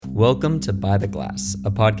Welcome to By the Glass,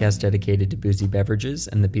 a podcast dedicated to boozy beverages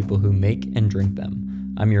and the people who make and drink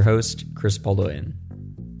them. I'm your host, Chris Poldoyan.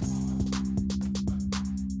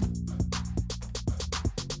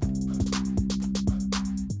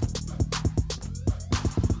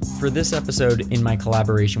 For this episode, in my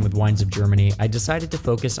collaboration with Wines of Germany, I decided to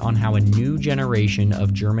focus on how a new generation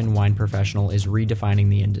of German wine professional is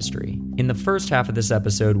redefining the industry. In the first half of this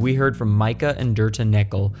episode, we heard from Maike and Dyrthe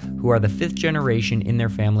Neckel, who are the fifth generation in their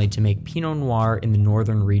family to make Pinot Noir in the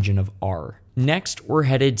northern region of Ahr. Next, we're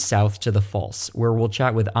headed south to the Pfalz, where we'll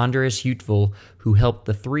chat with Andreas Huetvel, who helped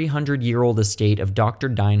the 300-year-old estate of Dr.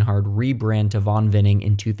 Deinhard rebrand to Von Winning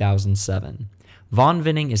in 2007. Von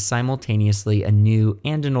Winning is simultaneously a new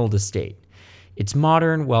and an old estate. It's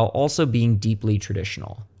modern while also being deeply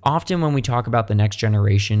traditional. Often when we talk about the next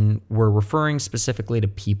generation, we're referring specifically to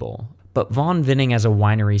people. But Von Winning as a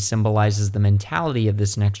winery symbolizes the mentality of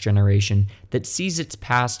this next generation that sees its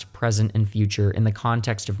past, present, and future in the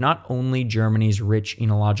context of not only Germany's rich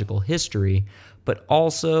enological history, but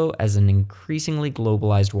also as an increasingly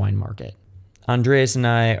globalized wine market. Andreas and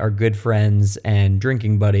I are good friends and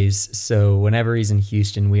drinking buddies, so whenever he's in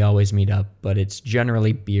Houston, we always meet up, but it's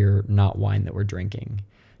generally beer, not wine, that we're drinking.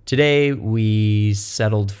 Today, we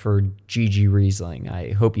settled for GG Riesling.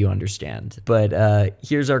 I hope you understand. But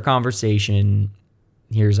here's our conversation.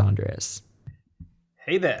 Here's Andreas.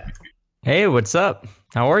 Hey there. Hey, what's up?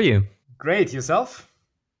 How are you? Great. Yourself?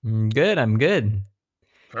 I'm good.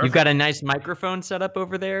 Perfect. You've got a nice microphone set up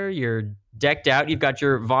over there. You're decked out. You've got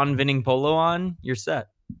your Von Winning polo on. You're set.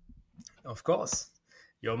 Of course.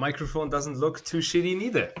 Your microphone doesn't look too shitty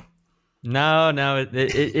neither. No,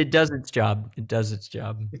 it does its job. It does its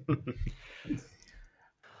job.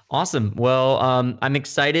 Awesome. Well, I'm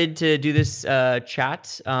excited to do this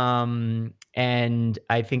chat. And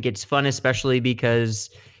I think it's fun, especially because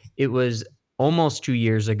it was almost 2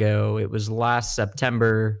 years ago. It was last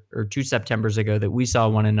September or 2 Septembers ago that we saw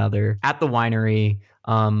one another at the winery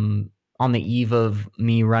on the eve of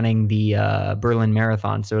me running the Berlin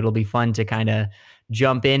Marathon. So it'll be fun to kind of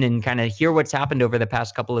jump in and kind of hear what's happened over the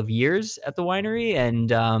past couple of years at the winery.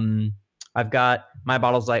 And I've got my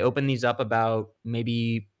bottles. I opened these up about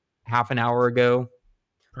maybe half an hour ago.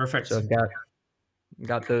 Perfect. So I've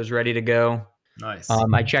got those ready to go. Nice.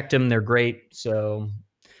 I checked them. They're great. So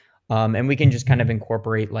and we can just kind of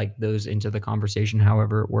incorporate like those into the conversation,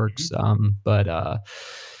 however it works.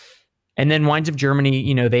 And then Wines of Germany,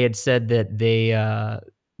 you know, they had said that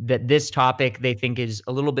that this topic they think is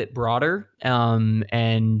a little bit broader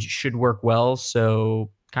and should work well. So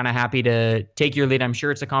kind of happy to take your lead. I'm sure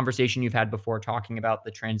it's a conversation you've had before talking about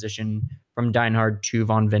the transition from Deinhard to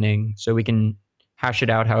Von Winning. So we can hash it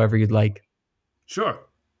out however you'd like. Sure.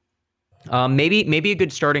 Maybe a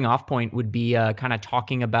good starting off point would be kind of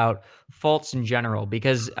talking about Pfalz in general,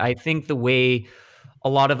 because I think the way a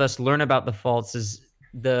lot of us learn about the Pfalz is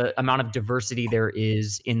the amount of diversity there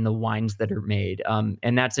is in the wines that are made.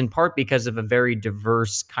 And that's in part because of a very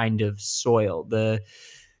diverse kind of soil. The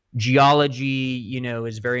geology, you know,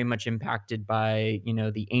 is very much impacted by, you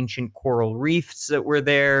know, the ancient coral reefs that were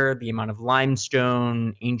there, the amount of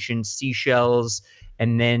limestone, ancient seashells,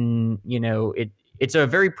 and then, you know, it's a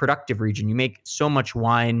very productive region. You make so much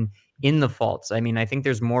wine in the Pfalz. I mean, I think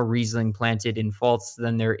there's more Riesling planted in Pfalz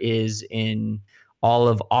than there is in all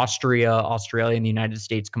of Austria, Australia, and the United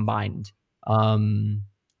States combined. And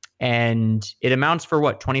it amounts for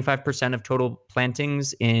 25% of total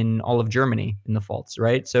plantings in all of Germany in the Pfalz,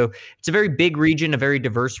 right? So it's a very big region, a very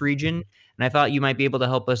diverse region. And I thought you might be able to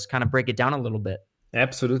help us kind of break it down a little bit.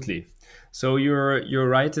 Absolutely. So you're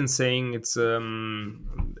right in saying it's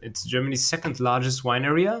Germany's second largest wine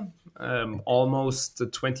area, almost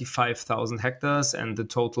 25,000 hectares, and the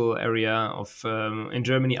total area of in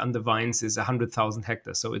Germany under vines is 100,000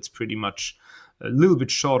 hectares. So it's pretty much a little bit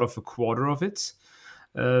short of a quarter of it.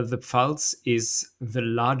 The Pfalz is the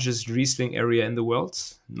largest Riesling area in the world.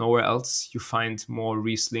 Nowhere else you find more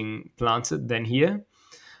Riesling planted than here.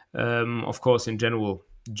 Of course, in general,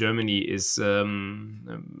 Germany is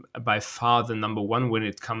by far the number one when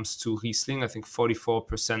it comes to Riesling. I think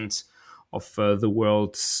 44% of the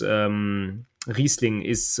world's Riesling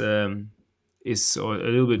is or a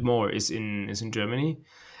little bit more is in Germany.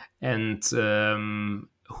 And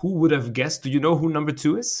who would have guessed? Do you know who number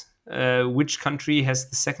two is? Which country has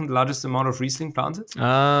the second largest amount of Riesling planted?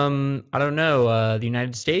 I don't know. The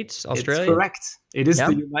United States, Australia. It's correct. It is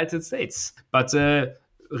the United States, but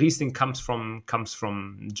Riesling comes from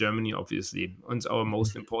Germany, obviously, and it's our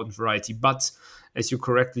most important variety. But as you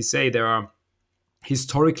correctly say, there are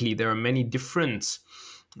many different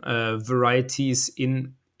varieties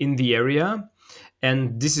in the area,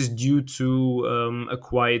 and this is due to a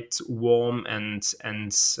quite warm and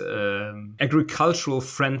agricultural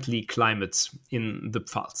friendly climate in the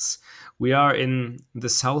Pfalz. We are in the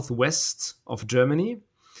southwest of Germany,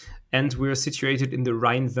 and we're situated in the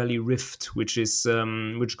Rhine Valley Rift, which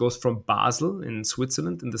goes from Basel in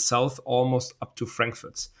Switzerland in the south almost up to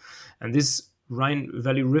Frankfurt. And this Rhine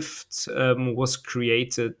Valley Rift was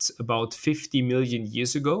created about 50 million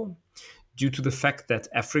years ago, due to the fact that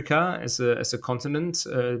Africa, as a continent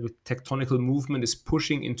with tectonical movement, is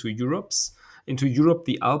pushing into Europe.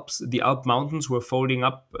 The Alp mountains were folding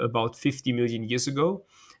up about 50 million years ago,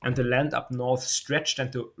 and the land up north stretched, and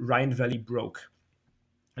the Rhine Valley broke.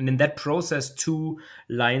 And in that process, two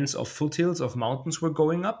lines of foothills of mountains were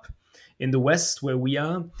going up. In the west, where we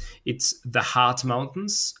are, it's the Hart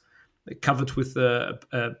Mountains, covered with a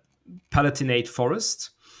Palatinate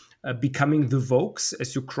forest, becoming the Vosges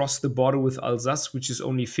as you cross the border with Alsace, which is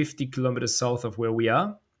only 50 kilometers south of where we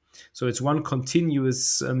are. So it's one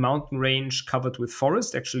continuous mountain range covered with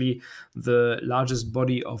forest, actually the largest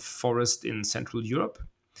body of forest in Central Europe.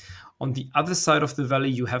 On the other side of the valley,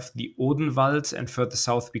 you have the Odenwald, and further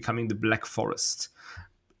south becoming the Black Forest.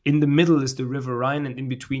 In the middle is the River Rhine, and in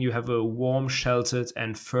between you have a warm, sheltered,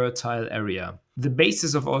 and fertile area. The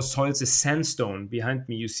basis of our soils is sandstone. Behind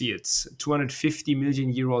me, you see it. 250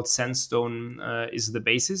 million year old sandstone is the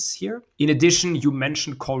basis here. In addition, you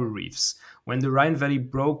mentioned coral reefs. When the Rhine Valley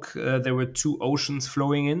broke, there were two oceans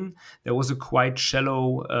flowing in. There was a quite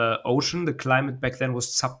shallow ocean. The climate back then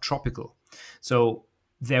was subtropical. So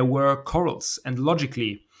there were corals, and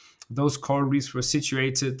logically, those coral reefs were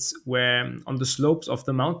situated where on the slopes of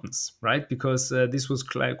the mountains, right? Because this was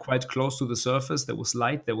quite close to the surface. There was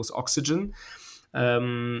light, there was oxygen,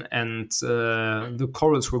 and the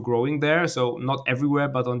corals were growing there. So not everywhere,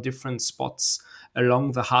 but on different spots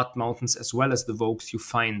along the Hart Mountains as well as the Vosges, you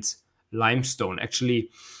find limestone.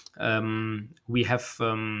 Actually, we have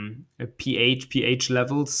pH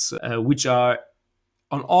levels which are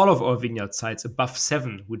on all of our vineyard sites above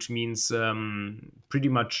 7, which means pretty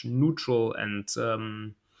much neutral and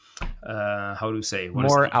how do you say?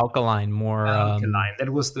 More alkaline, more alkaline. That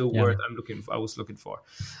was the word I was looking for,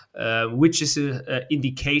 which is an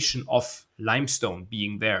indication of limestone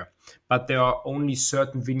being there. But there are only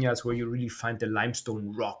certain vineyards where you really find the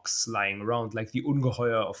limestone rocks lying around, like the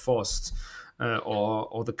Ungeheuer of Forst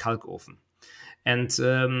or the Kalkofen. And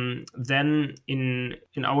then in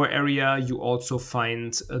our area, you also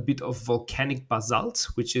find a bit of volcanic basalt,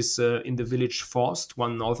 which is in the village Forst,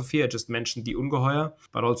 one north of here. I just mentioned the Ungeheuer,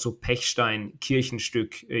 but also Pechstein,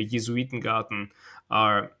 Kirchenstück, Jesuitengarten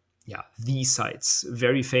are the sites.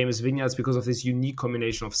 Very famous vineyards because of this unique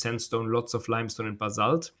combination of sandstone, lots of limestone and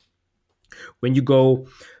basalt. When you go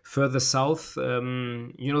further south,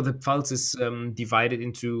 the Pfalz is divided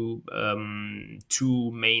into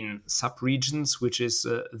two main sub-regions, which is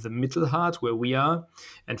the Mittelhart, where we are,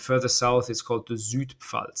 and further south is called the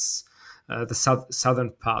Südpfalz, the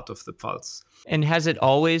southern part of the Pfalz. And has it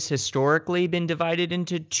always historically been divided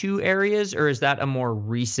into two areas, or is that a more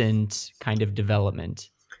recent kind of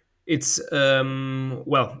development? It's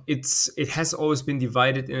it has always been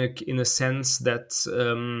divided in a sense that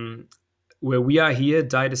where we are here,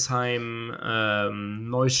 Deidesheim,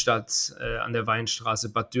 Neustadt an der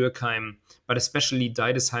Weinstraße, Bad Dürkheim, but especially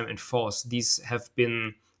Deidesheim and Forst, these have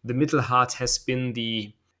been, the Mittelhart has been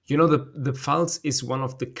the Pfalz is one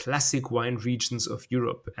of the classic wine regions of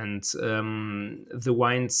Europe, and the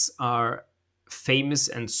wines are famous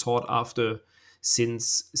and sought after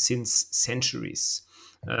since centuries.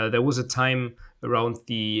 There was a time around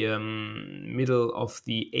the middle of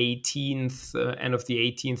the 18th, end of the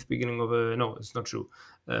 18th, beginning of no, it's not true.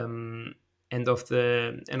 End of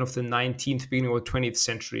the 19th, beginning of the 20th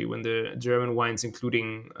century, when the German wines,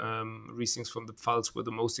 including Rieslings from the Pfalz, were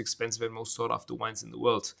the most expensive and most sought after wines in the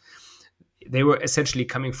world. They were essentially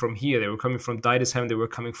coming from here. They were coming from Deidesheim. They were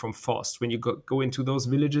coming from Forst. When you go into those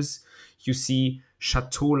villages, you see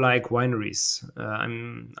chateau-like wineries.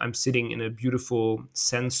 I'm sitting in a beautiful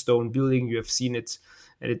sandstone building. You have seen it,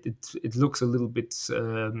 and it looks a little bit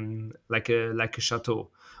like a chateau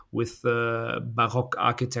with Baroque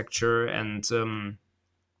architecture and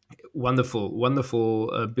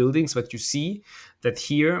wonderful buildings. But you see that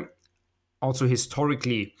here, also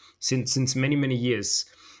historically, since many years,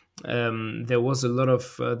 there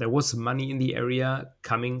was money in the area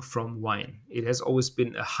coming from wine. It has always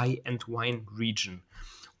been a high-end wine region,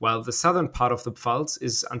 while the southern part of the Pfalz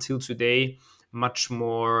is until today much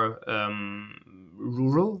more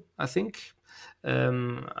rural, I think.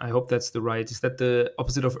 I hope that's the right. Is that the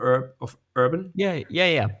opposite of urban?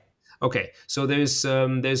 Yeah. Okay, so there's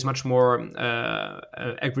much more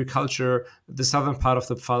agriculture. The southern part of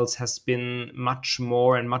the Pfalz has been much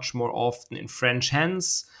more and much more often in French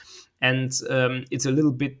hands, and it's a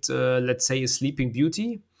little bit, let's say, a sleeping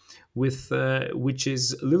beauty, with which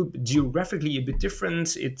is a little geographically a bit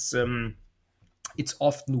different. It's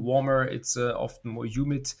often warmer. It's often more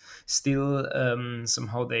humid. Still,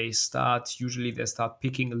 somehow usually they start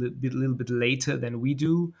picking little bit later than we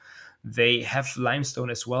do. They have limestone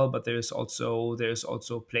as well, but there's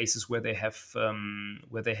also places where they have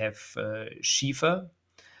schiefer,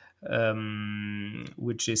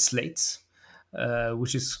 which is slate,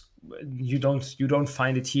 which is you don't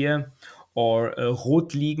find it here, or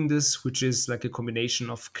Rotliegendes, which is like a combination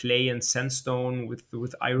of clay and sandstone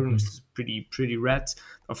with iron, which is pretty red.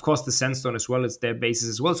 Of course, the sandstone as well is their basis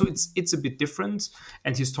as well. So it's a bit different,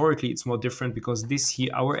 and historically it's more different because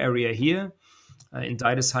our area here in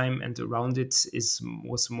Deidesheim and around it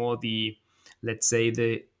was more the, let's say,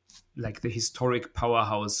 the historic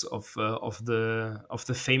powerhouse of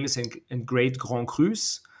the famous and great Grand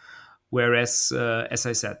Crus. Whereas, as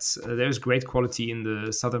I said, there's great quality in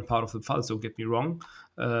the southern part of the Pfalz, don't get me wrong.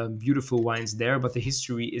 Beautiful wines there, but the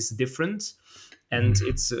history is different, and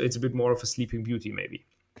it's a bit more of a sleeping beauty, maybe.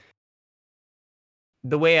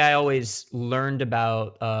 The way I always learned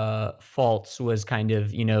about Pfalz was kind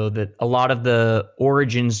of, that a lot of the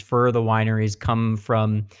origins for the wineries come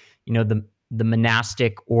from, the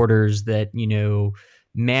monastic orders that,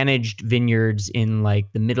 managed vineyards in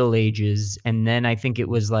like the Middle Ages. And then I think it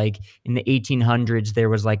was like in the 1800s, there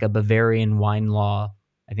was like a Bavarian wine law,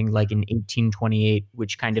 I think like in 1828,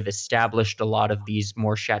 which kind of established a lot of these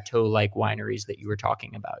more chateau-like wineries that you were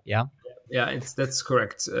talking about. Yeah. Yeah, that's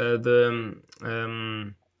correct. So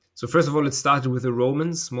first of all, it started with the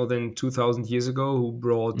Romans more than 2,000 years ago, who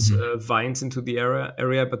brought vines into the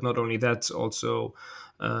area. But not only that, also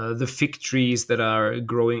the fig trees that are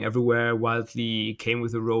growing everywhere wildly came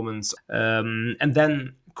with the Romans. And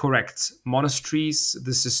then, correct, monasteries,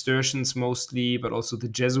 the Cistercians mostly, but also the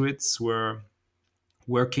Jesuits were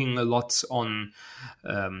working a lot on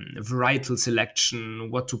varietal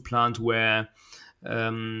selection, what to plant where.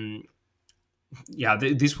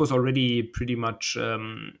 This was already pretty much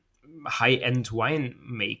high-end wine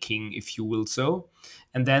making, if you will so.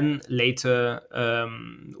 And then later,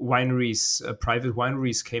 wineries, private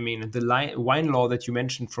wineries came in. And the wine law that you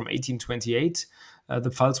mentioned from 1828, the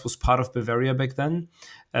Pfalz was part of Bavaria back then.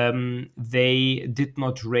 They did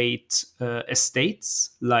not rate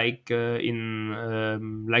estates like it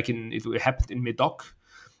happened in Medoc.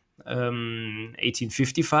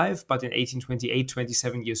 1855, but in 1828,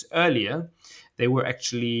 27 years earlier, they were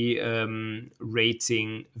actually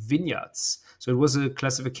rating vineyards. So it was a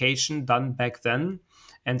classification done back then,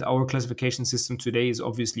 and our classification system today is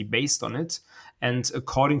obviously based on it. And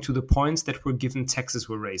according to the points that were given, taxes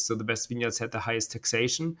were raised. So the best vineyards had the highest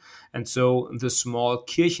taxation. And so the small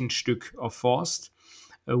Kirchenstück of Forst,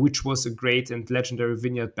 which was a great and legendary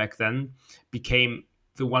vineyard back then, became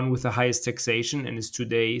the one with the highest taxation and is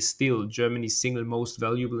today still Germany's single most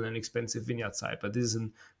valuable and expensive vineyard site. But this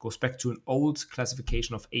goes back to an old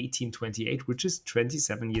classification of 1828, which is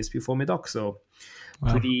 27 years before Medoc. So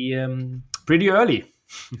wow. Pretty early.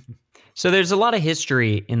 So there's a lot of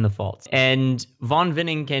history in the Pfalz, and Von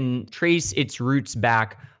Winning can trace its roots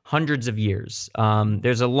back hundreds of years.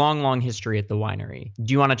 There's a long, long history at the winery.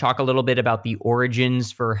 Do you want to talk a little bit about the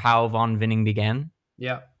origins for how Von Winning began?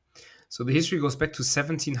 Yeah. So the history goes back to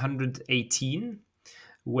 1718,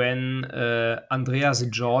 when Andreas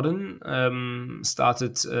Jordan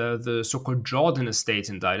started the so-called Jordan estate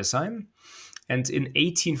in Deidesheim. And in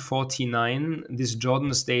 1849, this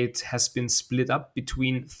Jordan estate has been split up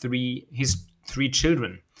between his three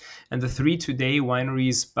children. And the three today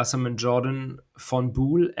wineries, Bassermann Jordan, Von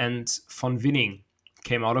Buhl, and Von Winning,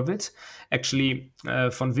 came out of it. Actually,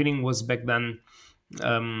 Von Winning was back then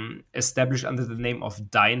established under the name of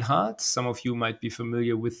Deinhardt. Some of you might be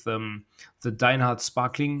familiar with the Deinhardt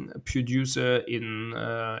sparkling producer in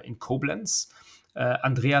Koblenz.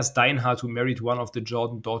 Andreas Deinhardt, who married one of the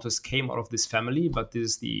Jordan daughters, came out of this family, but this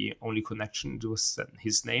is the only connection. It was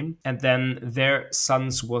his name. And then their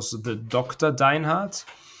sons was the Dr. Deinhardt.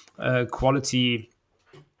 Quality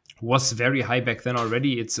was very high back then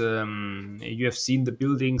already. It's you have seen the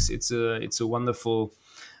buildings. It's a wonderful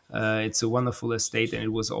estate, and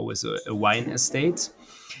it was always a wine estate.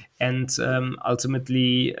 And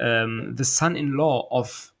ultimately, the son-in-law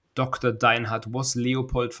of Dr. Deinhardt was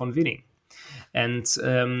Leopold von Winning. And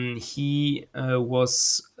he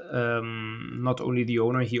was not only the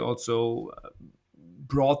owner, he also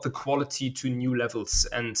brought the quality to new levels.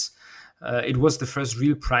 And it was the first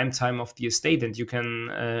real prime time of the estate, and you can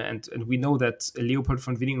and we know that Leopold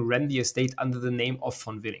von Winning ran the estate under the name of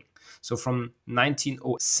von Winning. So from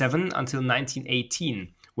 1907 until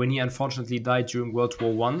 1918, when he unfortunately died during World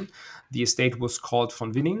War One, the estate was called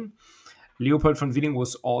von Winning. Leopold von Winning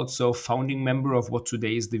was also founding member of what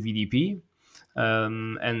today is the VDP.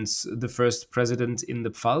 And the first president in the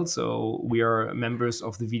Pfalz. So we are members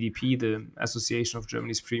of the VDP, the Association of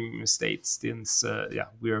Germany's Premium Estates. Since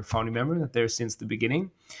we are a founding member there since the beginning.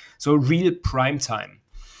 So real prime time.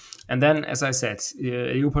 And then, as I said,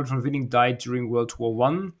 Leopold von Winning died during World War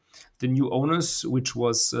One. The new owners, which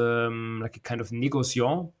was like a kind of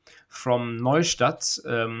négociant from Neustadt,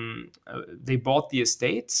 they bought the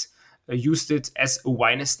estate. Used it as a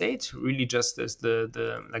wine estate, really just as the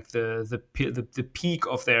peak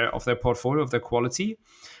of their portfolio, of their quality,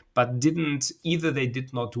 but they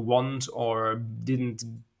did not want or didn't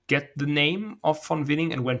get the name of von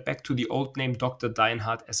Winning and went back to the old name Dr.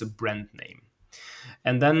 Deinhardt as a brand name.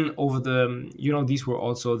 And then over these were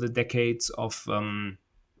also the decades of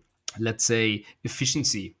let's say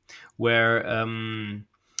efficiency, where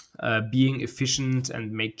being efficient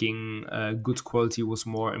and making good quality was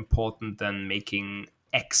more important than making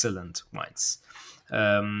excellent wines.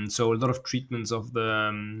 So a lot of treatments of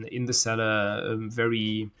the in the cellar,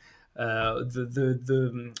 the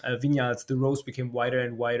vineyards, the rows became wider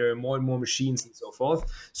and wider, more and more machines and so forth.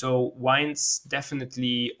 So wines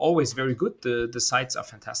definitely always very good. The sites are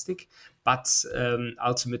fantastic, but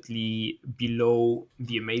ultimately below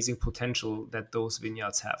the amazing potential that those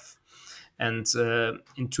vineyards have. And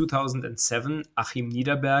in 2007, Achim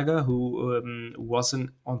Niederberger, who was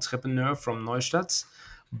an entrepreneur from Neustadt,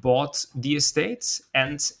 bought the estate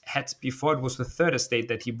and had before, it was the third estate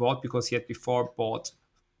that he bought because he had before bought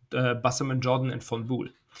Bassermann Jordan and von Buhl.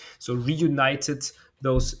 So reunited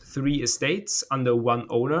those three estates under one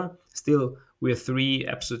owner. Still, we're three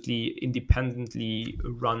absolutely independently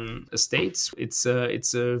run estates. It's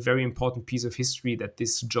a very important piece of history that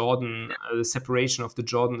this Jordan, the separation of the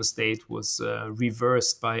Jordan estate was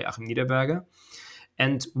reversed by Achim Niederberger.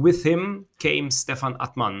 And with him came Stefan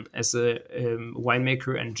Attmann as a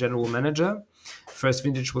winemaker and general manager. First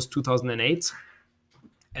vintage was 2008.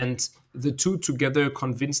 And the two together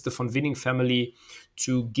convinced the von Winning family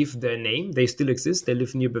to give their name. They still exist. They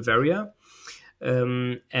live near Bavaria.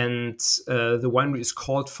 And the winery is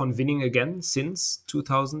called von Winning again since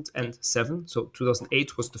 2007. So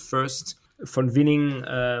 2008 was the first von Winning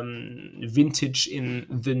vintage in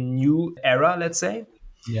the new era, let's say.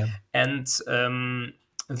 Yeah. And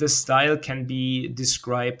the style can be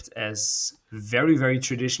described as very, very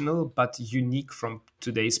traditional, but unique from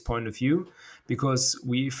today's point of view, because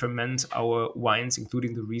we ferment our wines,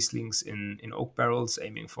 including the Rieslings, in oak barrels,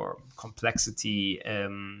 aiming for complexity.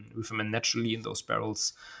 We ferment naturally in those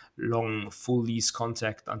barrels, long, full lees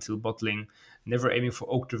contact until bottling, never aiming for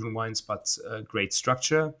oak-driven wines, but great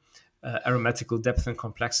structure, aromatical depth and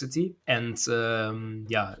complexity, and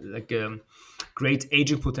great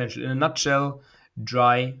aging potential. In a nutshell,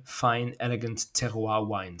 dry, fine, elegant terroir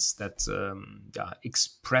wines that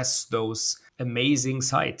express those amazing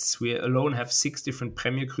sites. We alone have 6 different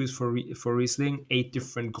Premier Crus for Riesling, 8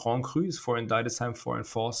 different Grand Crus, 4 in Deidesheim, 4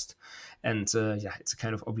 enforced. And it's a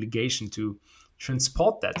kind of obligation to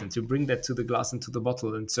transport that and to bring that to the glass and to the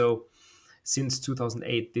bottle. And so since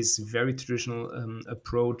 2008, this very traditional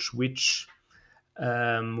approach, which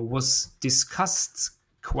was discussed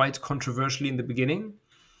quite controversially in the beginning,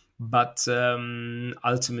 but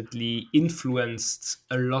ultimately influenced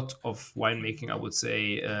a lot of winemaking, I would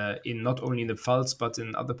say, in not only in the Pfalz, but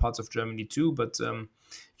in other parts of Germany too. But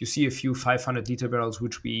you see a few 500-liter barrels,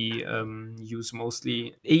 which we use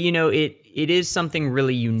mostly. You know, it is something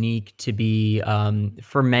really unique to be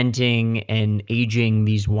fermenting and aging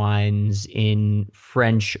these wines in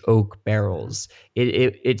French oak barrels.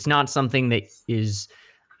 It's not something that is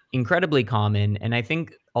incredibly common, and I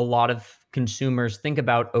think a lot of consumers think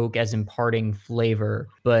about oak as imparting flavor,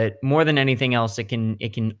 but more than anything else, it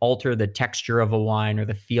can alter the texture of a wine or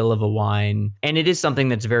the feel of a wine, and it is something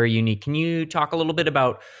that's very unique. Can you talk a little bit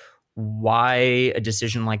about why a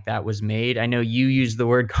decision like that was made? I know you use the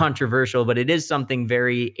word controversial, but it is something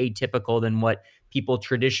very atypical than what people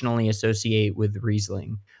traditionally associate with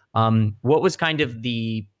Riesling. What was kind of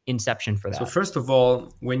the inception for that? So first of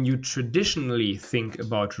all, when you traditionally think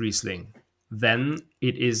about Riesling, then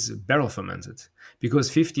it is barrel fermented,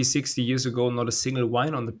 because 50, 60 years ago, not a single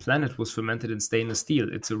wine on the planet was fermented in stainless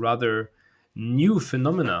steel. It's a rather new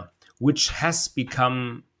phenomena, which has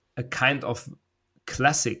become a kind of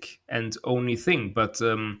classic and only thing. But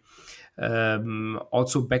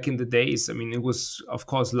Also back in the days, I mean, it was, of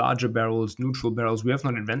course, larger barrels, neutral barrels. We have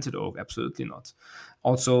not invented oak, absolutely not.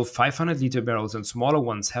 Also, 500-liter barrels and smaller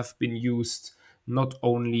ones have been used not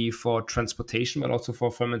only for transportation, but also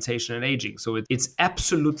for fermentation and aging. So it's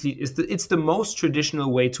absolutely, it's the most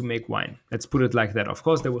traditional way to make wine. Let's put it like that. Of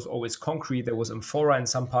course, there was always concrete, there was amphora in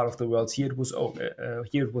some part of the world. Here it was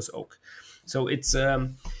oak. So it's a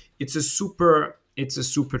super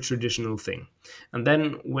traditional thing. And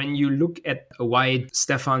then when you look at why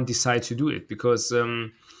Stefan decided to do it, because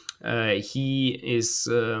he is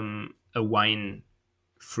a wine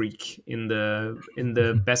freak in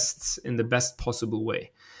the best possible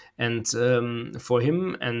way, and for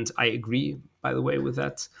him, and I agree, by the way, with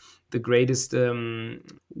that, the greatest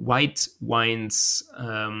white wines,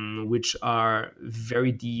 which are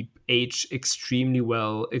very deep, aged extremely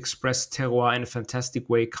well, express terroir in a fantastic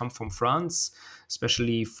way, come from France,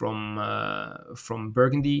 especially from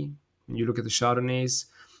Burgundy. When you look at the Chardonnays,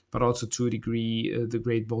 but also to a degree the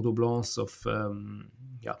great Bordeaux Blancs of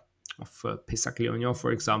Pessac-Léognan,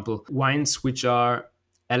 for example. Wines which are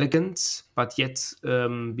elegant, but yet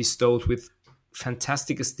bestowed with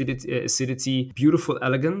fantastic acidity, beautiful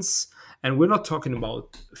elegance. And we're not talking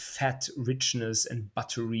about fat richness and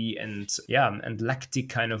buttery and lactic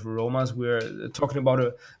kind of aromas. We're talking about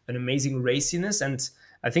an amazing raciness. And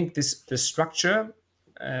I think the structure,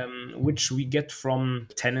 which we get from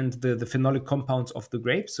tannins, the phenolic compounds of the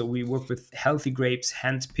grapes. So we work with healthy grapes,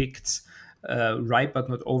 hand-picked, ripe but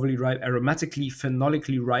not overly ripe, aromatically,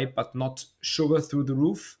 phenolically ripe but not sugar through the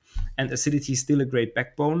roof, and acidity is still a great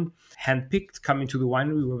backbone. Hand-picked, coming to the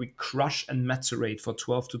winery where we crush and macerate for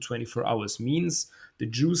 12 to 24 hours. Means the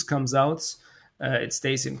juice comes out, it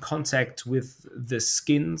stays in contact with the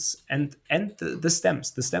skins and the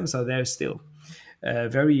stems. The stems are there still.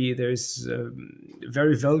 There's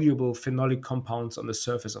very valuable phenolic compounds on the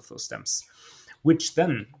surface of those stems, which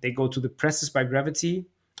then they go to the presses by gravity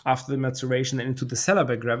after the maturation and into the cellar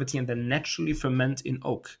by gravity, and then naturally ferment in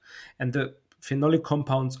oak. And the phenolic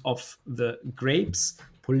compounds of the grapes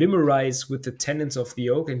polymerize with the tannins of the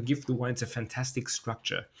oak and give the wines a fantastic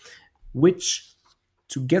structure, which,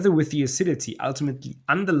 together with the acidity, ultimately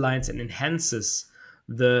underlines and enhances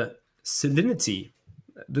the salinity,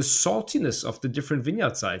 the saltiness of the different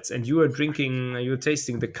vineyard sites. And you're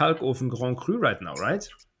tasting the Kalkofen Grand Cru right now, right?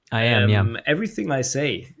 I am, yeah. Everything I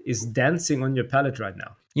say is dancing on your palate right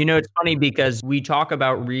now. You know, it's funny because we talk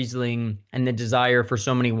about Riesling and the desire for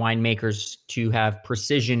so many winemakers to have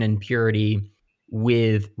precision and purity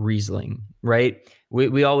with Riesling, right?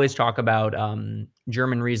 We always talk about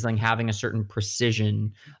German Riesling having a certain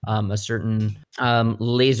precision, a certain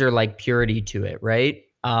laser-like purity to it, right?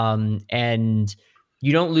 And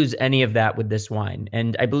you don't lose any of that with this wine.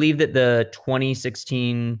 And I believe that the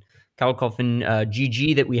 2016 Kalkofen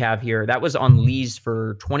GG that we have here, that was on lees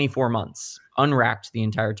for 24 months, unracked the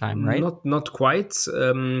entire time, right? Not quite.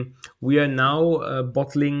 We are now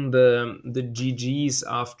bottling the GGs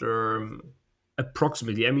after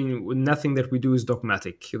approximately. I mean, nothing that we do is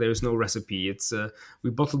dogmatic. There is no recipe. It's we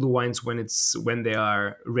bottle the wines when they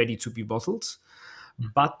are ready to be bottled.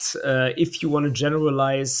 But if you want to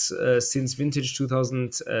generalize, since vintage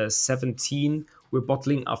 2017, we're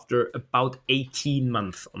bottling after about 18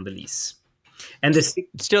 months on the lees. And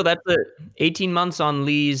still, that's 18 months on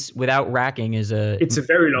lees without racking is it's a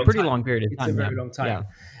very long, pretty long period of time. It's a very long time.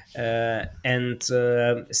 Yeah.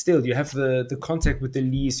 Still, you have the contact with the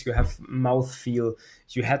lees, you have mouthfeel.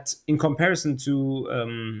 You had, in comparison to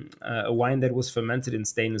a wine that was fermented in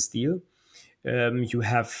stainless steel, you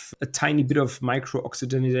have a tiny bit of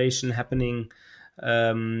micro-oxidation happening.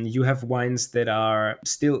 You have wines that are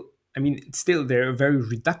still, they're very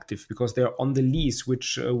reductive because they're on the lees,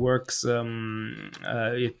 which works,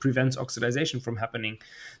 it prevents oxidation from happening.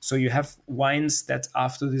 So you have wines that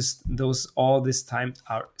after all this time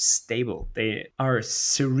are stable. They are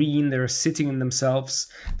serene, they're sitting in themselves,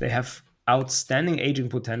 they have outstanding aging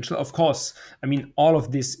potential. Of course, all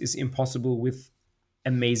of this is impossible with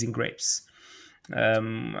amazing grapes.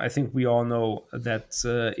 I think we all know that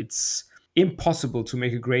it's impossible to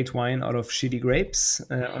make a great wine out of shitty grapes.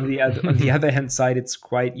 On the other hand side, it's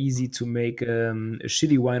quite easy to make a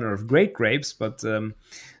shitty wine out of great grapes. But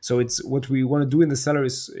so it's what we want to do in the cellar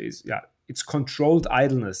is it's controlled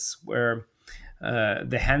idleness, where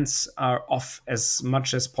the hands are off as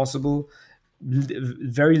much as possible.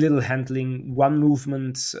 Very little handling, one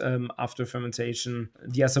movement after fermentation,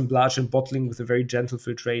 the assemblage and bottling with a very gentle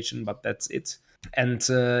filtration, but that's it. And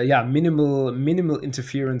minimal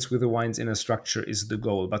interference with the wine's inner structure is the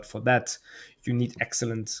goal. But for that, you need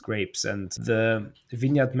excellent grapes. And the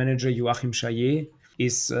vineyard manager, Joachim Chaillet,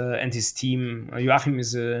 is and his team. Joachim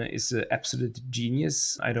is a absolute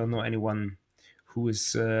genius. I don't know anyone who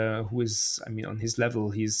is I mean, on his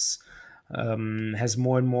level. He's has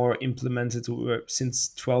more and more implemented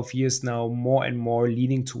since 12 years now, more and more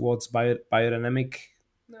leaning towards biodynamic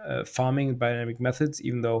farming, biodynamic methods,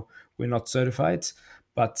 even though we're not certified.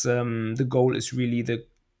 But the goal is really the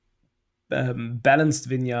balanced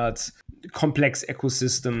vineyard, complex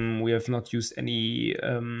ecosystem. We have not used any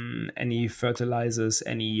fertilizers,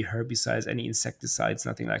 any herbicides, any insecticides,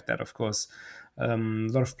 nothing like that. Of course, a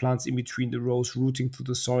lot of plants in between the rows, rooting through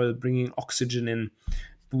the soil, bringing oxygen in,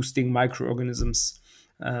 boosting microorganisms,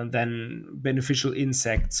 then beneficial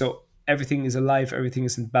insects. So everything is alive, everything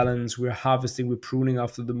is in balance. We're harvesting, we're pruning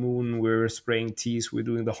after the moon, we're spraying teas, we're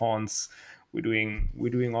doing the horns, we're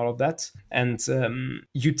doing all of that, and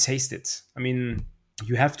you taste it. I mean,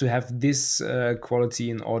 you have to have this quality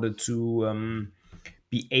in order to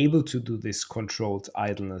be able to do this controlled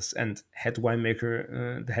idleness. And the head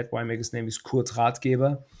winemaker's name is Kurt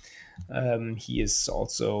Ratgeber. He is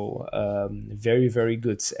also very, very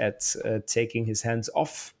good at taking his hands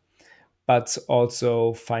off, but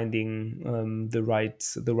also finding the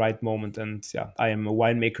right moment. And yeah, I am a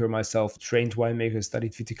winemaker myself, trained winemaker,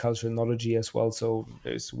 studied viticulture enology as well. So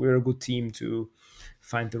we're a good team to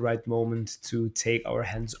find the right moment to take our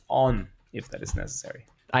hands on if that is necessary.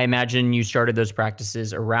 I imagine you started those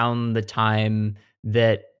practices around the time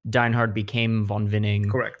that Deinhard became von Winning.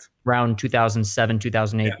 Correct. Around 2007,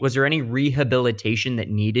 2008. Yeah. Was there any rehabilitation that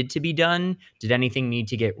needed to be done? Did anything need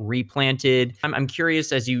to get replanted? I'm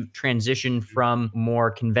curious, as you transition from more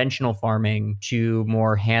conventional farming to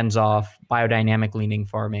more hands-off, biodynamic leaning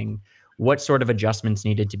farming, what sort of adjustments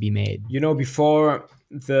needed to be made? You know, before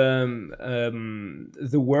the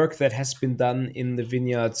work that has been done in the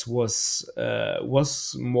vineyards was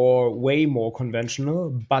way more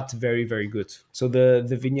conventional, but very, very good. So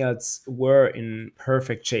the vineyards were in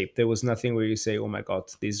perfect shape. There was nothing where you say, "Oh my God,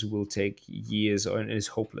 this will take years," or "it is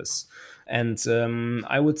hopeless." And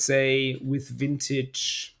I would say with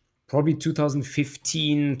vintage, probably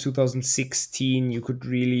 2015, 2016, you could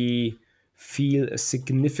really feel a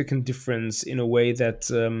significant difference in a way that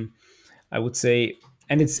I would say,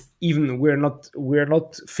 and it's even we're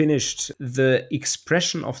not finished. The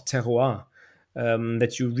expression of terroir,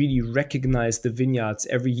 that you really recognize the vineyards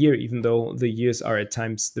every year, even though the years are at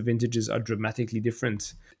times, the vintages are dramatically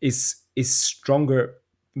different, is stronger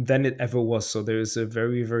than it ever was. So there is a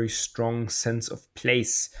very, very strong sense of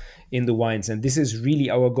place in the wines. And this is really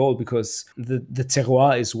our goal, because the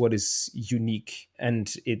terroir is what is unique,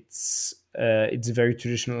 and it's very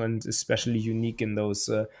traditional and especially unique in those.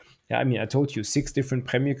 I mean, I told you 6 different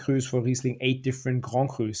Premier Crus for Riesling, 8 different Grand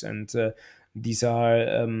Crus, and these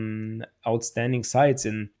are outstanding sites.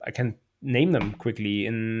 And I can name them quickly.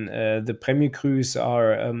 In the Premier Crus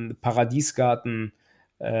are Paradiesgarten,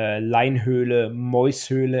 Leinhöhle,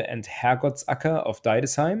 Mäushöhle, and Herrgottsacker of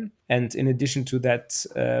Deidesheim. And in addition to that,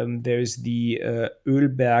 there's the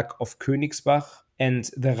Ölberg of Königsbach and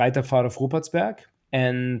the Reiterpfad of Ruppertsberg.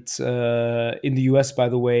 And in the US, by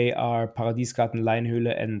the way, are Paradiesgarten,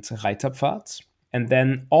 Leinhöhle, and Reiterpfad. And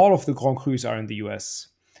then all of the Grand Crus are in the US,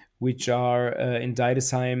 which are in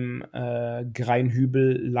Deidesheim,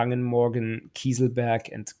 Greinhübel, Langenmorgen, Kieselberg,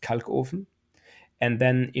 and Kalkofen. And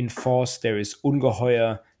then in Forst, there is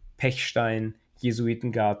Ungeheuer, Pechstein,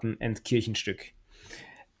 Jesuitengarten, and Kirchenstück.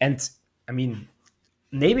 And I mean,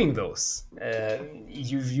 naming those,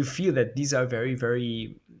 you feel that these are very,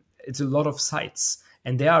 very, it's a lot of sites.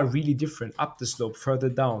 And they are really different up the slope, further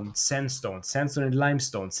down, sandstone and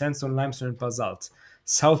limestone, limestone and basalt,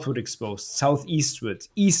 southward exposed, southeastward,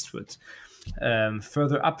 eastward,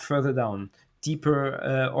 further up, further down,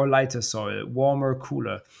 deeper or lighter soil, warmer,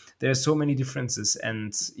 cooler. There are so many differences,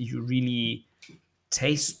 and you really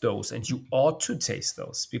taste those, and you ought to taste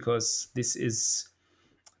those, because this is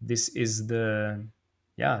the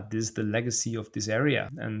legacy of this area.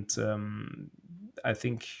 And I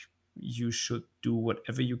think you should do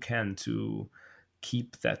whatever you can to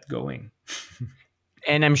keep that going.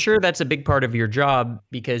 And I'm sure that's a big part of your job,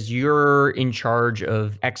 because you're in charge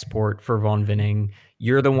of export for von Winning.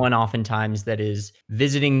 You're the one oftentimes that is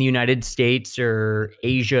visiting the United States or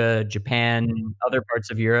Asia, Japan, other parts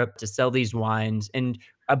of Europe to sell these wines. And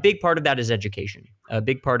a big part of that is education. A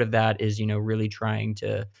big part of that is, really trying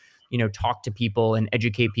to, talk to people and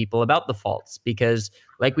educate people about the faults, because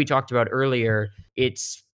like we talked about earlier,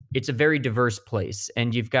 it's a very diverse place.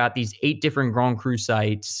 And you've got these 8 different Grand Cru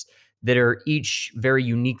sites that are each very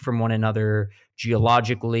unique from one another,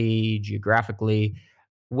 geologically, geographically.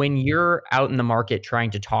 when you're out in the market trying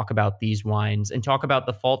to talk about these wines and talk about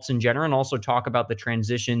the faults in general and also talk about the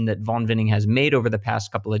transition that Von Vinning has made over the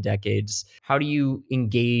past couple of decades, how do you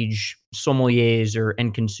engage sommeliers or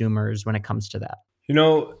end consumers when it comes to that? You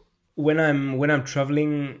know, when I'm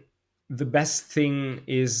traveling, the best thing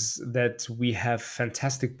is that we have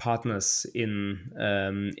fantastic partners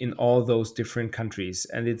in all those different countries,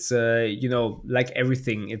 and it's like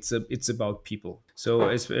everything, it's about people. So,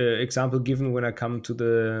 as example given, when I come to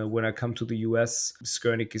the US,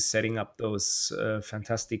 Skernik is setting up those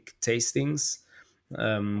fantastic tastings.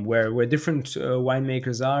 Where different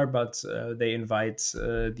winemakers are, but they invite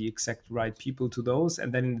the exact right people to those.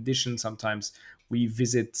 And then in addition, sometimes we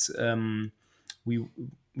visit, we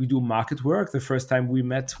we do market work. The first time we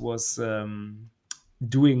met was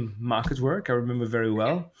doing market work. I remember very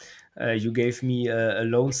well. You gave me a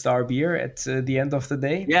Lone Star beer at the end of the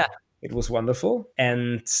day. Yeah. It was wonderful,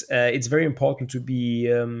 and it's very important to be,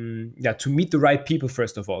 to meet the right people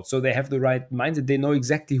first of all, so they have the right mindset. They know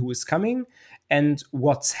exactly who is coming and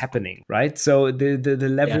what's happening, right? So the Yeah.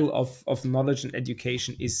 level of knowledge and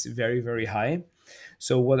education is very, very high.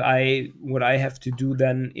 So what I have to do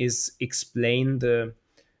then is explain the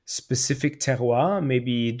specific terroir,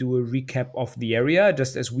 maybe do a recap of the area,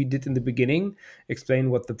 just as we did in the beginning, explain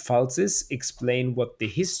what the Pfalz is, explain what the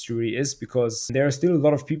history is, because there are still a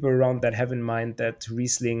lot of people around that have in mind that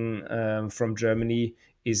Riesling from Germany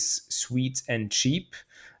is sweet and cheap.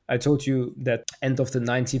 I told you that end of the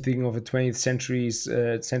 19th, beginning of the 20th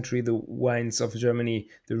century, the wines of Germany,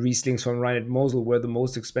 the Rieslings from Rhine and Mosel, were the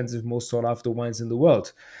most expensive, most sought after wines in the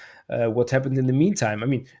world. What happened in the meantime? I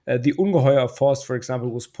mean, the Ungeheuer Faust, for example,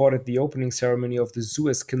 was poured at the opening ceremony of the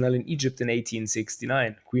Suez Canal in Egypt in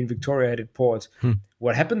 1869. Queen Victoria had it poured.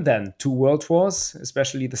 What happened then? Two world wars,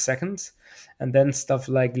 especially the second, and then stuff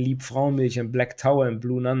like Liebfrauenmilch and Black Tower and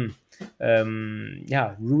Blue Nun,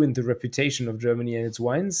 ruined the reputation of Germany and its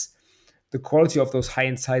wines. The quality of those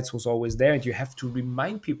high-end sites was always there, and you have to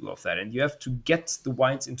remind people of that, and you have to get the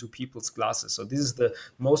wines into people's glasses. So this is the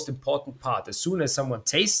most important part. As soon as someone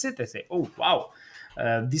tastes it, they say, "Oh, wow,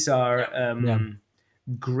 these are Yeah.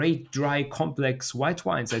 great, dry, complex white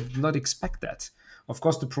wines. I did not expect that." Of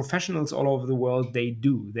course, the professionals all over the world,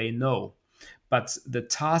 they know. But the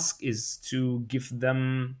task is to give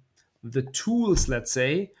them the tools, let's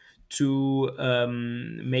say, to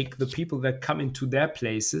make the people that come into their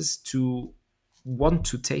places to want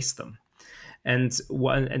to taste them, and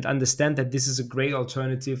understand that this is a great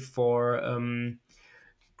alternative for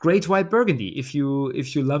great white Burgundy. If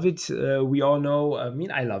you love it, we all know. I mean,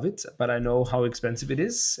 I love it, but I know how expensive it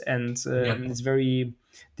is, and Yeah. it's very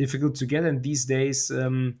difficult to get. And these days,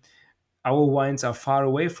 our wines are far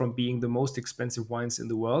away from being the most expensive wines in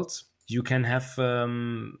the world. You can have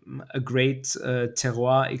a great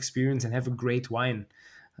terroir experience and have a great wine,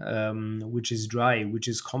 which is dry, which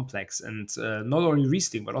is complex, and not only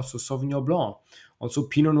Riesling but also Sauvignon Blanc, also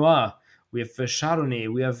Pinot Noir. We have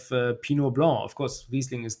Chardonnay, we have Pinot Blanc. Of course,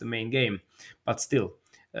 Riesling is the main game, but still,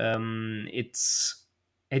 it's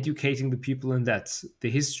educating the people in that, the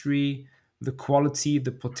history, the quality,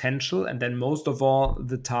 the potential, and then most of all,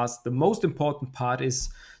 the task. The most important part is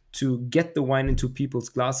to get the wine into people's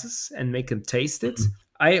glasses and make them taste it.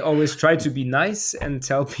 I always try to be nice and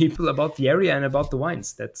tell people about the area and about the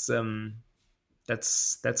wines. That's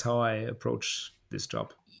how I approach this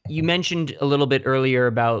job. You mentioned a little bit earlier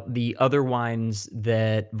about the other wines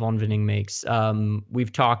that Von Vinning makes.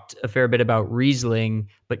 We've talked a fair bit about Riesling,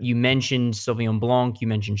 but you mentioned Sauvignon Blanc, you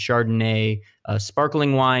mentioned Chardonnay,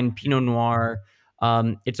 sparkling wine, Pinot Noir.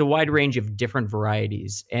 It's a wide range of different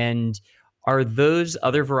varieties. And are those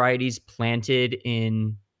other varieties planted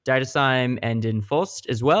in Deidesheim and in Fost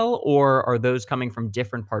as well, or are those coming from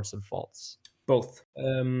different parts of Pfalz? Both.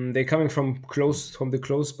 They're coming from the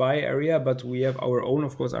close by area, but we have our own,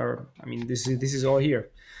 of course. This is all here.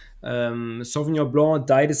 Sauvignon Blanc,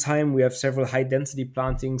 Deidesheim. We have several high density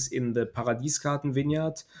plantings in the Paradiesgarten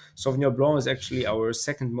vineyard. Sauvignon Blanc is actually our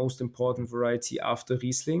second most important variety after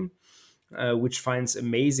Riesling, which finds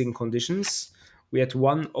amazing conditions. We had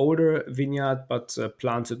one older vineyard, but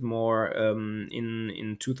planted more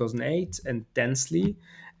in 2008 and densely.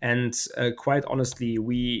 And quite honestly,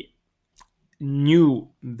 we knew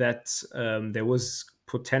that there was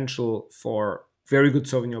potential for very good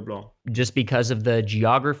Sauvignon Blanc. Just because of the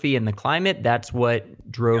geography and the climate, that's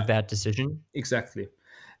what drove that decision? Exactly.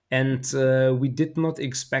 And we did not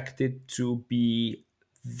expect it to be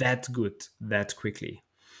that good that quickly.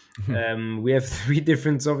 We have three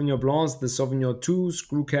different Sauvignon Blancs. The Sauvignon 2,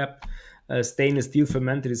 screw cap, stainless steel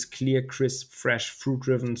fermented, is clear, crisp, fresh, fruit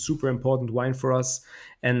driven, super important wine for us.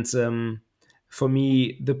 And for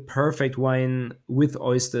me the perfect wine with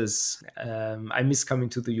oysters. I miss coming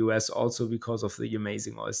to the US also because of the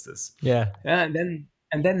amazing oysters. Yeah. Yeah,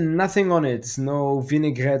 and then nothing on it. No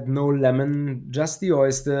vinaigrette, no lemon, just the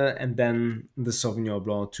oyster, and then the Sauvignon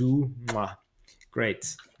Blanc too. Mwah.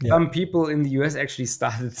 Great. Yeah. Some people in the US actually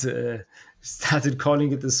started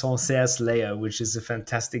calling it the Sancerre Slayer, which is a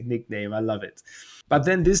fantastic nickname. I love it. But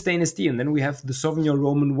then this dynasty, and then we have the Sauvignon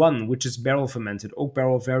Roman 1, which is barrel fermented, oak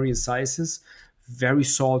barrel, various sizes, very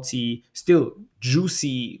salty, still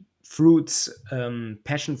juicy fruits,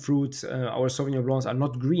 passion fruit. Our Sauvignon Blancs are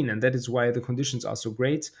not green, and that is why the conditions are so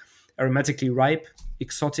great. Aromatically ripe,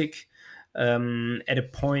 exotic, at a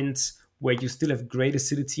point where you still have great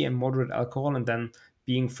acidity and moderate alcohol, and then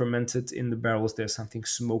being fermented in the barrels, there's something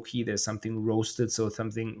smoky, there's something roasted, so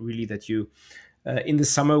something really that you in the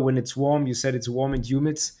summer when it's warm, you said it's warm and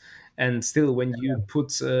humid, and still when you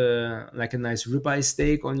put like a nice ribeye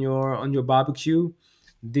steak on your barbecue,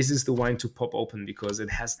 this is the wine to pop open because it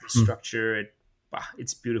has the structure.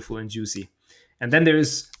 It's beautiful and juicy. And then there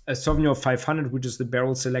is a Sauvignon 500, which is the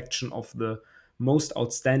barrel selection of the most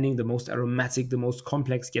outstanding, the most aromatic, the most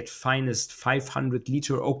complex, yet finest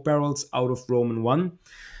 500-liter oak barrels out of Roman 1.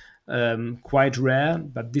 Quite rare,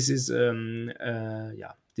 but this is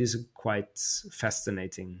this is quite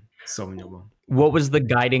fascinating Sauvignon Blanc. What was the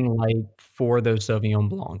guiding light for those Sauvignon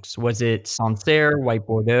Blancs? Was it Sancerre, White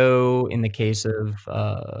Bordeaux in the case of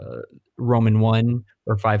Roman 1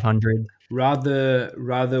 or 500? Rather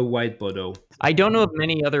white Bordeaux. I don't know of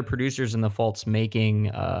many other producers in the Pfalz making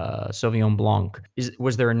Sauvignon Blanc.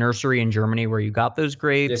 Was there a nursery in Germany where you got those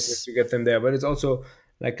grapes? Yes, you get them there, but it's also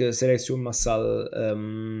like a Sélection Marsal.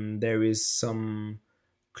 There is some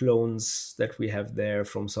clones that we have there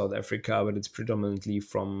from South Africa, but it's predominantly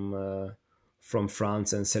from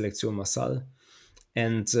France and Sélection Marsal.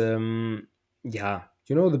 And the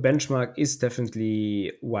benchmark is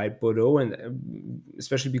definitely white Bordeaux, and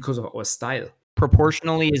especially because of our style.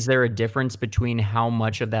 Proportionally, is there a difference between how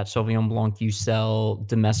much of that Sauvignon Blanc you sell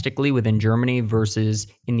domestically within Germany versus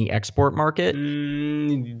in the export market?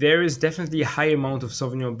 There is definitely a high amount of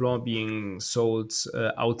Sauvignon Blanc being sold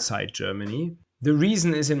outside Germany. The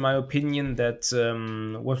reason is, in my opinion, that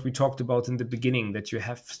what we talked about in the beginning, that you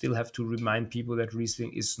still have to remind people that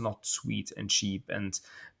Riesling is not sweet and cheap, and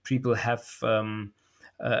people have a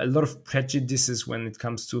lot of prejudices when it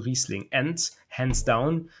comes to Riesling. And hands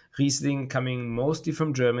down, Riesling coming mostly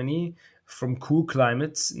from Germany, from cool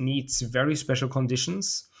climates, needs very special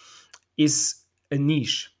conditions, is a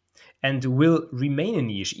niche and will remain a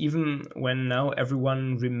niche, even when now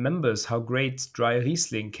everyone remembers how great dry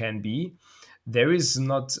Riesling can be. There is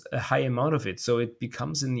not a high amount of it, so it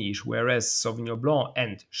becomes a niche, whereas Sauvignon Blanc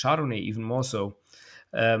and Chardonnay even more so,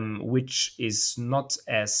 which is not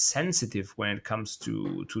as sensitive when it comes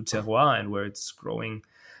to terroir and where it's growing.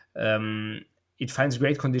 It finds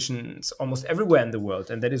great conditions almost everywhere in the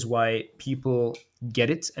world, and that is why people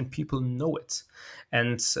get it and people know it.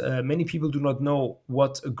 And many people do not know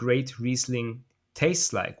what a great Riesling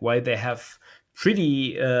tastes like, why they have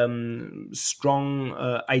pretty strong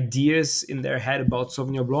ideas in their head about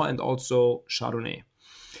Sauvignon Blanc and also Chardonnay.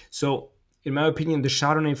 So, in my opinion, the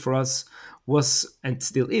Chardonnay for us was and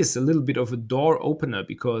still is a little bit of a door opener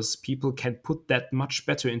because people can put that much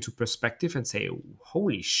better into perspective and say,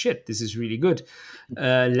 holy shit, this is really good.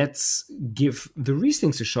 Let's give the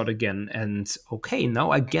Rieslings a shot again. And okay, now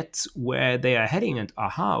I get where they are heading. And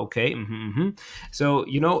okay. So,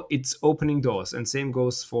 it's opening doors. And same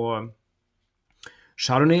goes for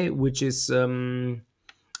Chardonnay, which is,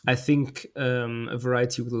 I think, a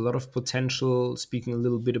variety with a lot of potential. Speaking a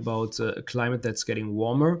little bit about a climate that's getting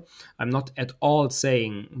warmer, I'm not at all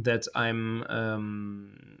saying that I'm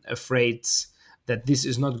afraid that this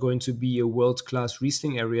is not going to be a world-class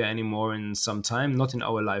Riesling area anymore in some time, not in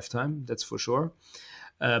our lifetime, that's for sure.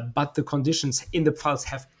 But the conditions in the Pfalz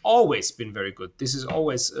have always been very good. This is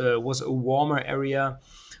always was a warmer area,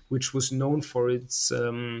 which was known for its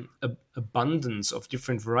abundance of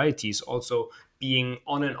different varieties. Also, being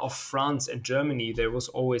on and off France and Germany, there was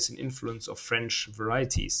always an influence of French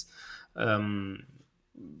varieties. Sauvignon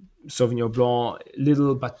Blanc,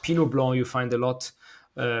 little, but Pinot Blanc you find a lot.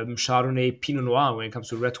 Chardonnay, Pinot Noir, when it comes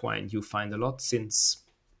to red wine, you find a lot since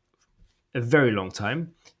a very long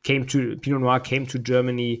time. Pinot Noir came to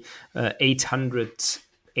Germany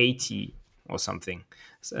 880 or something.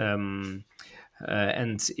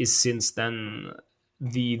 And is since then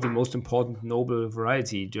the most important noble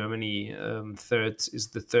variety. Germany is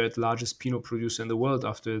the third largest Pinot producer in the world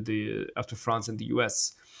after France and the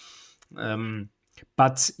US.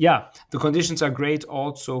 But yeah, the conditions are great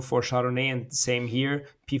also for Chardonnay, and same here.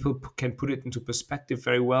 People can put it into perspective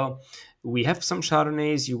very well. We have some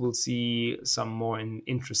Chardonnays. You will see some more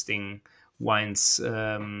interesting wines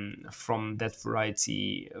from that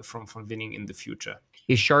variety from Vinning in the future.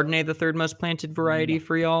 Is Chardonnay the third most planted variety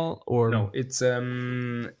for y'all, or? No, it's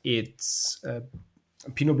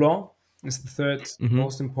Pinot Blanc is the third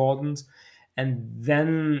most important, and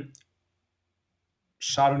then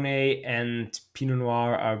Chardonnay and Pinot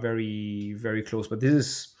Noir are very, very close. But this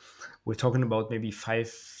is, we're talking about maybe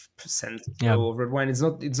 5% Yeah. of red wine. It's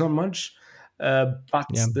not much, but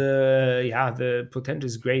Yeah. the potential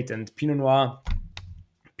is great. And Pinot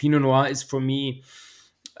Noir is for me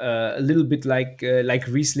a little bit like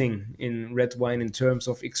Riesling in red wine in terms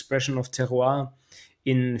of expression of terroir,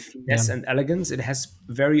 in finesse and elegance. It has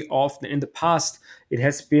very often in the past it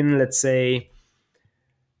has been, let's say,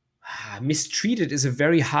 mistreated is a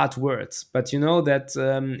very hard word, but you know that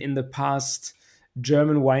in the past,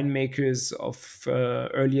 German winemakers of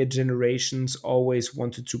earlier generations always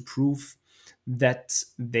wanted to prove that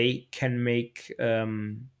they can make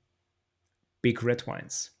big red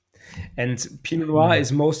wines. And Pinot Noir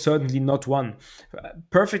is most certainly not one.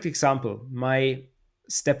 Perfect example. My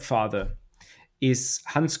stepfather is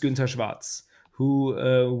Hans Günther Schwarz, who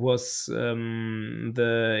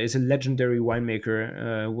is a legendary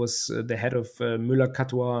winemaker. Was the head of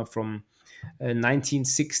Müller-Catois from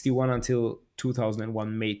 1961 until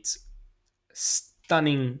 2001. Made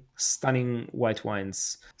stunning white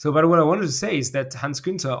wines. So, but what I wanted to say is that Hans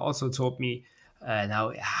Günther also told me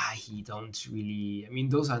he don't really. I mean,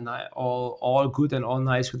 those are all good and all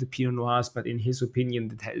nice with the Pinot Noirs, but in his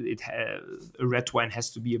opinion, a red wine has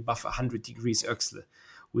to be above 100 degrees Oechsle,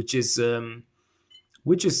 which is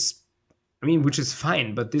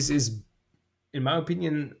fine. But this is, in my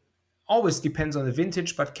opinion, always depends on the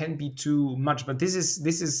vintage, but can be too much. But this is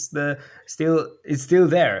it's still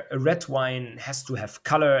there. A red wine has to have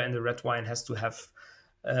color, and a red wine has to have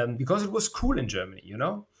because it was cool in Germany. You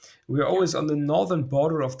know, we were always on the northern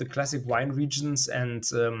border of the classic wine regions, and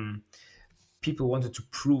people wanted to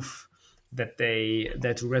prove that they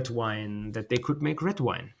could make red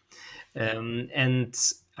wine. And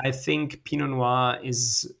I think Pinot Noir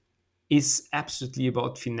is absolutely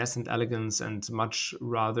about finesse and elegance, and much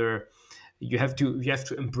rather you have to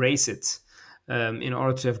embrace it in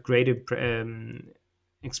order to have great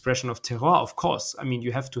expression of terroir. Of course, I mean,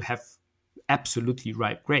 you have to have absolutely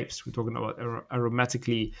ripe grapes. We're talking about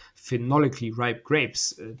aromatically, phenolically ripe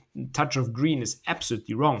grapes. Touch of green is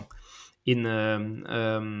absolutely wrong in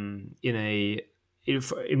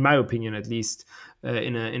my opinion, at least,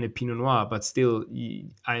 in a Pinot Noir. But still,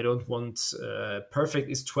 I don't want perfect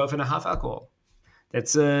is 12.5 alcohol.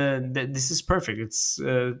 This is perfect. It's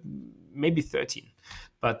maybe 13,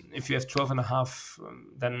 but if you have 12.5,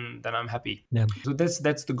 then I'm happy. Yeah. So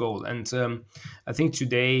that's the goal. And I think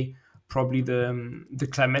today probably the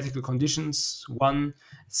climatical conditions, one,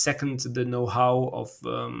 second, the know-how of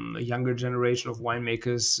a younger generation of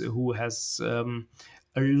winemakers who has a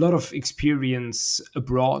lot of experience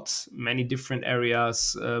abroad, many different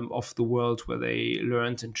areas of the world where they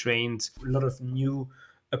learned and trained, a lot of new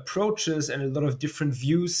approaches and a lot of different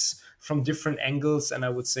views from different angles. And I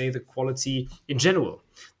would say the quality in general,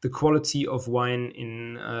 the quality of wine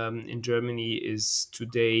in Germany is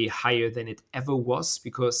today higher than it ever was,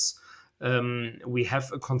 because we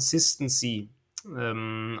have a consistency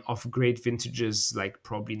of great vintages like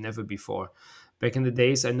probably never before. Back in the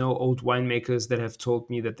days, I know old winemakers that have told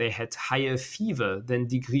me that they had higher fever than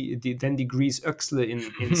degrees Oechsle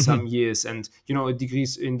in some years. And you know,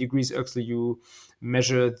 degrees Oechsle, you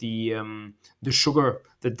measure the sugar,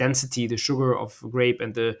 the density, the sugar of grape,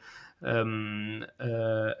 and a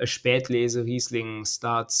Spätlese Riesling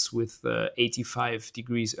starts with 85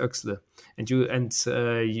 degrees Oechsle,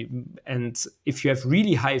 and if you have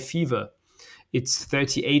really high fever, it's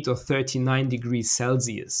 38 or 39 degrees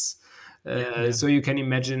Celsius. So you can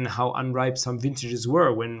imagine how unripe some vintages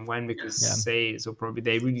were when winemakers say, so probably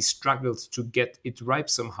they really struggled to get it ripe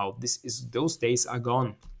somehow. Those days are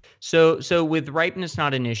gone. So with ripeness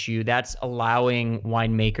not an issue, that's allowing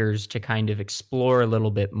winemakers to kind of explore a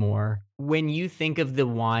little bit more. When you think of the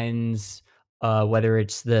wines, whether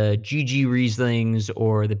it's the GG Rieslings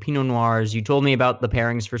or the Pinot Noirs, you told me about the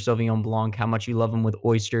pairings for Sauvignon Blanc, how much you love them with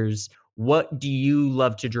oysters. What do you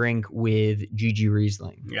love to drink with GG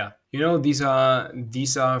Riesling? Yeah, you know, these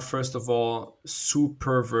are first of all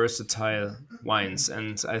super versatile wines,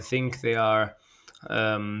 and I think they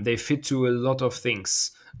fit to a lot of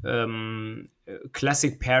things.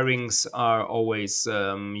 Classic pairings are always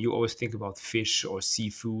you always think about fish or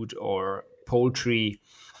seafood or poultry.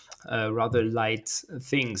 rather light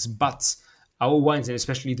things. But our wines, and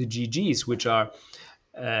especially the GGs, which are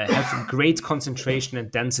have great concentration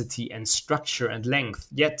and density and structure and length,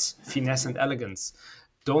 yet finesse and elegance.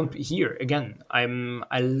 Don't here again. I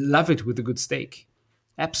love it with a good steak.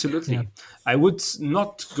 Absolutely. Yeah. I would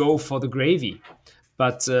not go for the gravy,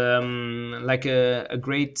 but like a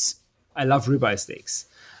great. I love ribeye steaks.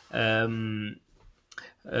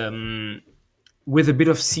 With a bit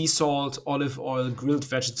of sea salt, olive oil, grilled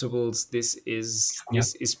vegetables, this is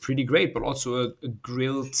pretty great. But also a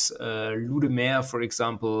grilled loup de mer, for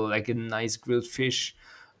example, like a nice grilled fish,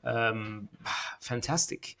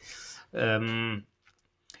 fantastic. And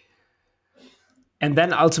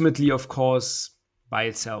then ultimately, of course, by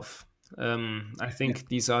itself, I think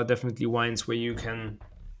these are definitely wines where you can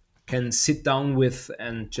sit down with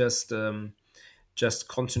and just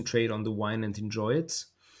concentrate on the wine and enjoy it.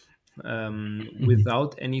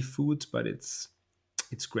 Without any food, but it's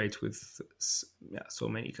great with so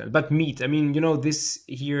many kinds. But meat, I mean, this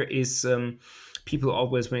here is people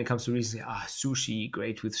always, when it comes to Riesling, sushi,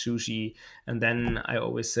 great with sushi. And then I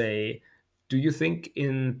always say, do you think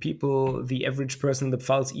the average person in the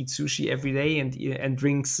Pfalz eats sushi every day and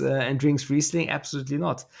drinks Riesling? Absolutely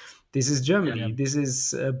not. This is Germany. Yeah. This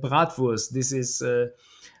is Bratwurst. This is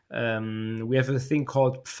we have a thing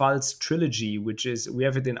called Pfalz Trilogy, which is, we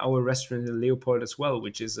have it in our restaurant in Leopold as well,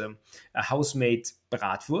 which is a house-made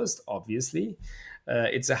Bratwurst, obviously.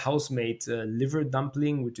 It's a house-made liver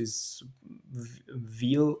dumpling, which is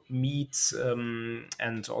veal meat,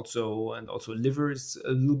 and also liver is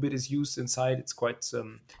a little bit is used inside. It's quite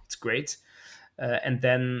it's great. And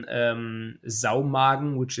then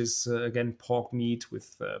Saumagen, which is again pork meat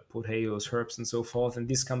with potatoes, herbs, and so forth. And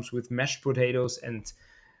this comes with mashed potatoes and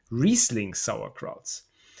Riesling sauerkrauts.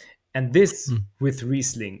 And this with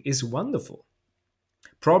Riesling is wonderful.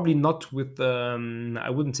 Probably not with, I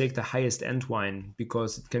wouldn't take the highest end wine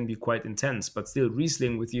because it can be quite intense, but still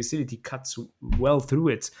Riesling with the acidity cuts well through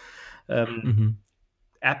it.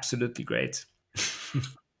 Absolutely great.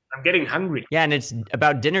 I'm getting hungry. Yeah, and it's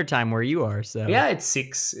about dinner time where you are. So yeah, it's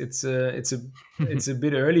 6. It's a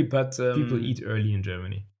bit early, but people eat early in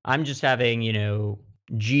Germany. I'm just having,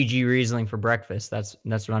 GG Riesling for breakfast. That's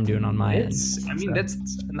what I'm doing on my end.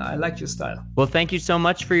 I like your style. Well, thank you so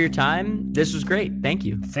much for your time. This was great. Thank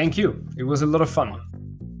you. Thank you. It was a lot of fun.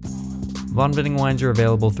 Von Witting wines are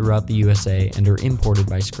available throughout the USA and are imported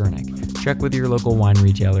by Skurnik. Check with your local wine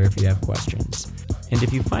retailer if you have questions. And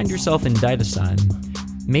if you find yourself in Deidesheim,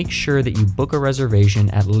 make sure that you book a reservation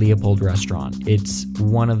at Leopold Restaurant. It's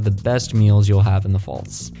one of the best meals you'll have in the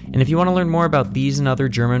Pfalz. And if you want to learn more about these and other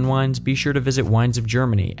German wines, be sure to visit Wines of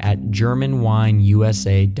Germany at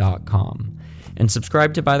GermanWineUSA.com. And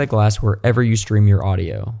subscribe to By the Glass wherever you stream your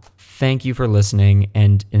audio. Thank you for listening,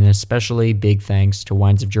 and an especially big thanks to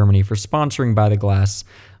Wines of Germany for sponsoring By the Glass.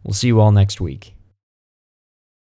 We'll see you all next week.